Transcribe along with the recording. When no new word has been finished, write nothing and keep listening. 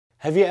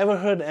Have you ever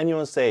heard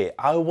anyone say,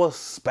 "I was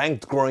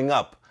spanked growing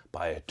up,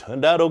 but it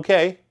turned out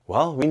okay"?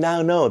 Well, we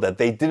now know that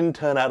they didn't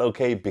turn out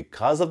okay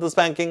because of the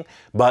spanking,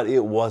 but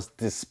it was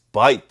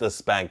despite the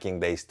spanking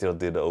they still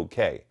did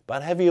okay.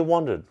 But have you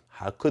wondered,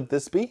 how could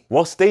this be?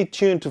 Well, stay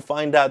tuned to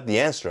find out the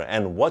answer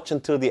and watch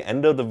until the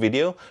end of the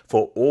video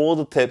for all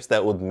the tips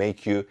that would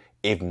make you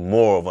even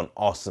more of an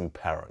awesome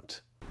parent.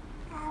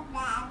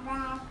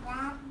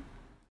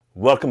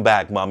 Welcome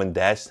back, Mom and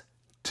Dads.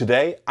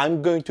 Today,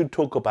 I'm going to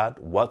talk about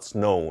what's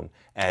known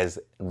as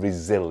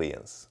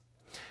resilience.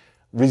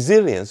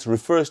 Resilience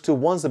refers to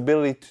one's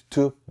ability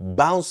to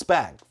bounce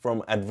back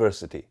from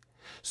adversity.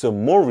 So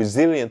more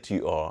resilient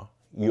you are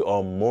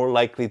more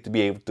likely to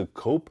be able to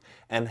cope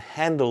and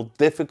handle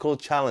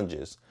difficult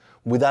challenges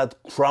without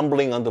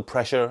crumbling under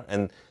pressure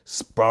and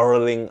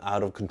spiraling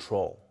out of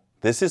control.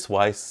 This is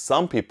why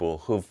some people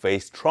who've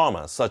faced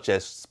trauma, such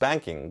as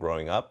spanking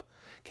growing up,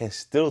 can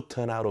still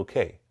turn out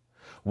okay,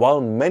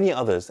 while many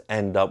others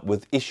end up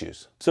with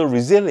issues. So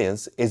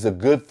resilience is a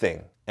good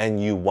thing,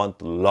 and you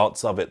want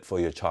lots of it for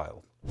your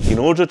child. In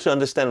order to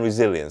understand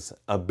resilience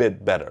a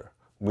bit better,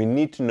 we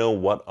need to know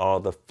what are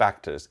the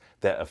factors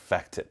that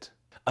affect it.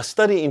 A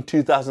study in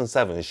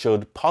 2007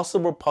 showed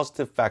possible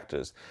positive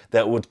factors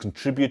that would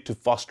contribute to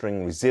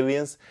fostering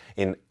resilience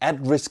in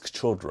at-risk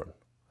children.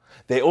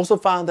 They also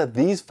found that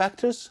these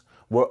factors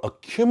were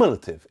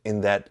accumulative in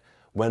that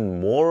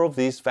when more of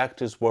these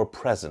factors were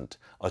present,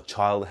 a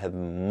child had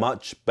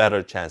much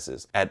better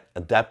chances at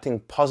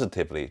adapting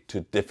positively to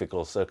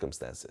difficult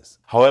circumstances.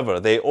 However,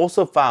 they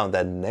also found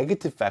that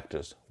negative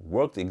factors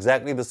worked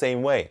exactly the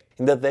same way,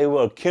 in that they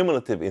were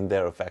accumulative in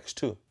their effects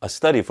too. A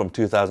study from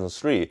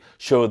 2003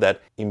 showed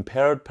that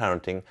impaired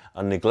parenting,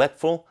 a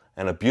neglectful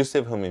and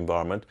abusive home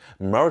environment,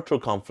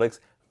 marital conflicts,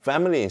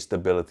 family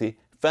instability,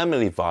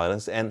 family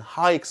violence, and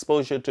high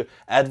exposure to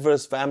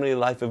adverse family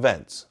life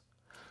events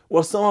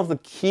were some of the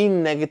key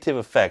negative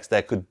effects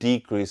that could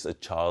decrease a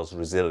child's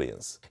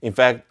resilience. In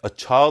fact, a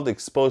child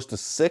exposed to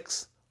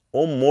 6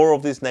 or more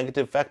of these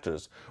negative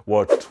factors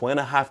were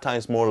 2.5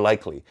 times more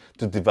likely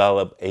to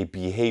develop a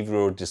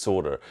behavioral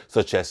disorder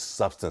such as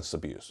substance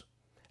abuse,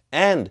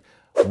 and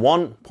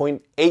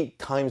 1.8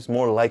 times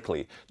more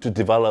likely to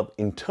develop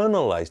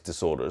internalized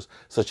disorders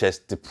such as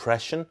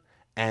depression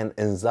and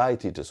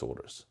anxiety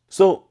disorders.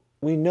 So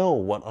we know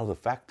what are the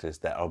factors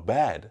that are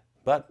bad,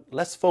 but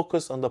let's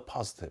focus on the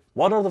positive.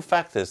 What are the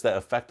factors that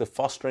affect the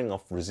fostering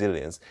of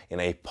resilience in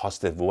a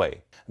positive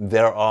way?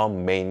 There are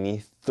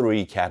mainly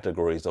 3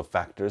 categories of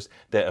factors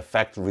that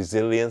affect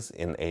resilience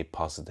in a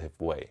positive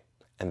way.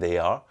 And they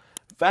are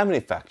family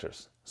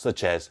factors,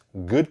 such as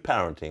good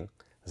parenting,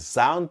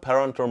 sound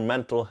parental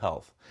mental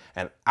health,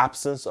 and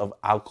absence of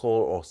alcohol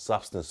or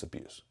substance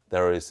abuse.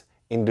 There is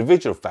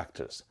individual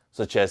factors,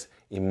 such as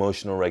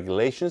emotional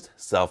regulations,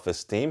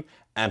 self-esteem,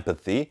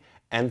 empathy,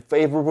 and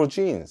favorable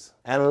genes.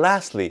 And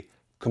lastly,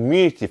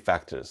 community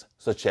factors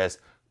such as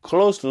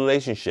close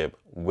relationship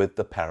with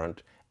the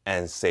parent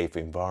and safe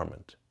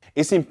environment.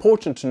 It's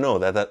important to know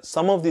that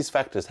some of these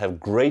factors have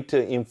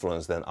greater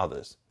influence than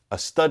others. A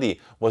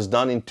study was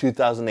done in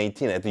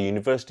 2018 at the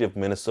University of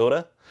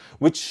Minnesota,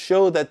 which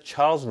showed that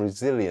child's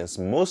resilience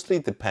mostly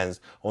depends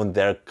on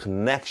their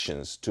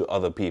connections to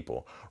other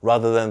people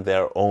rather than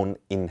their own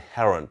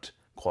inherent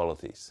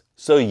qualities.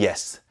 So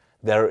yes,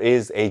 there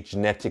is a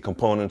genetic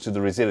component to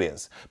the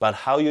resilience, but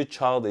how your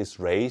child is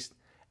raised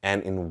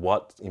and in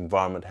what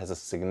environment has a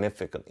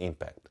significant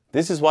impact.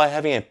 This is why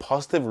having a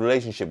positive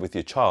relationship with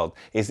your child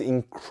is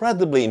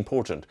incredibly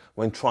important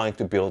when trying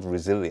to build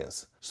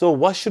resilience. So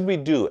what should we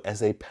do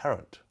as a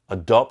parent?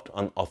 Adopt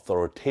an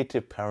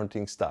authoritative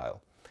parenting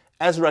style,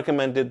 as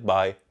recommended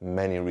by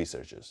many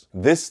researchers.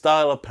 This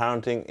style of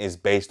parenting is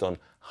based on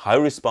high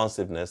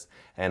responsiveness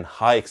and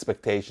high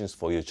expectations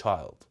for your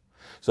child.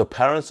 So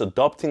parents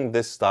adopting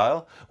this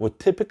style would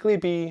typically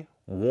be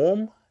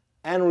warm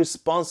and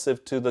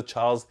responsive to the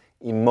child's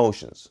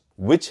emotions,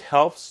 which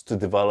helps to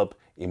develop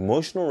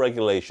emotional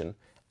regulation,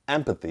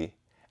 empathy,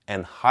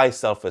 and high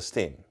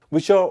self-esteem,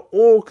 which are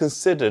all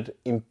considered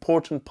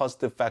important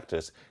positive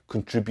factors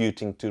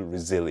contributing to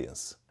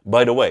resilience.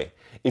 By the way,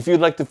 if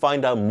you'd like to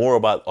find out more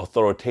about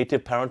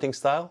authoritative parenting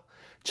style,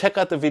 check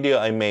out the video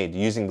I made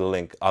using the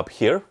link up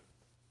here.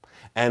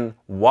 And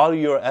while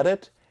you're at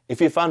it, if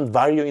you found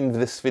value in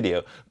this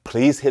video,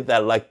 please hit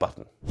that like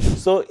button.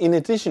 So in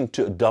addition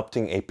to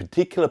adopting a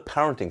particular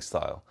parenting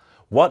style,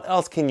 what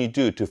else can you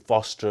do to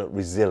foster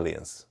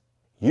resilience?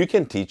 You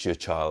can teach your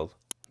child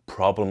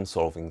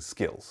problem-solving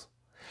skills.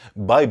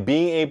 By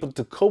being able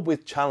to cope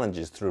with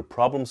challenges through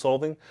problem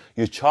solving,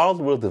 your child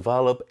will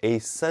develop a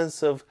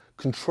sense of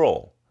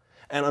control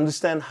and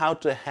understand how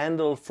to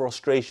handle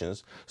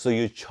frustrations so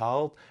your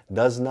child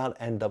does not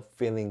end up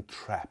feeling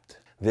trapped.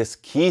 This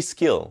key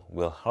skill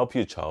will help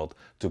your child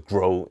to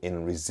grow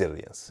in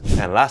resilience.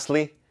 And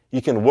lastly,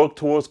 you can work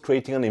towards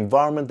creating an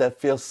environment that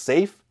feels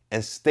safe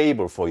and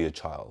stable for your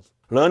child.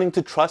 Learning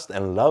to trust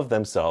and love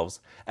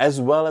themselves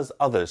as well as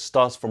others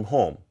starts from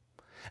home.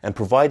 And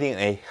providing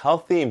a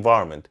healthy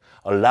environment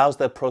allows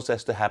that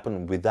process to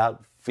happen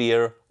without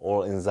fear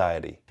or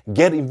anxiety.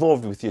 Get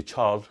involved with your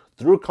child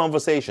through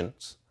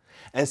conversations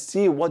and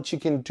see what you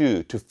can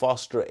do to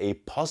foster a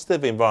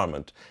positive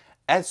environment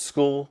at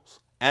schools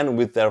and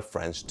with their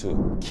friends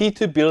too. Key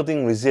to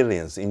building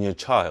resilience in your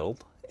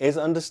child is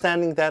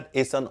understanding that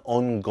it's an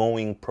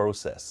ongoing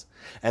process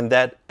and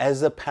that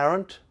as a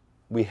parent,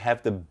 we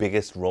have the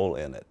biggest role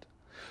in it.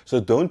 So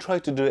don't try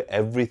to do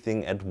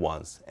everything at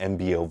once and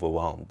be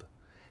overwhelmed.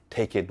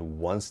 Take it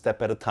one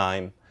step at a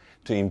time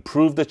to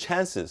improve the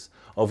chances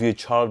of your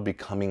child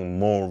becoming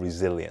more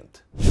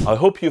resilient. I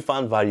hope you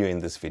found value in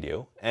this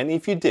video, and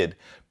if you did,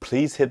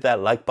 please hit that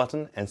like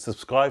button and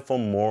subscribe for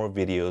more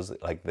videos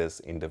like this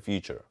in the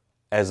future.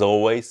 As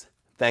always,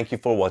 thank you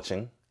for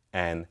watching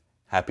and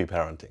happy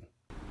parenting.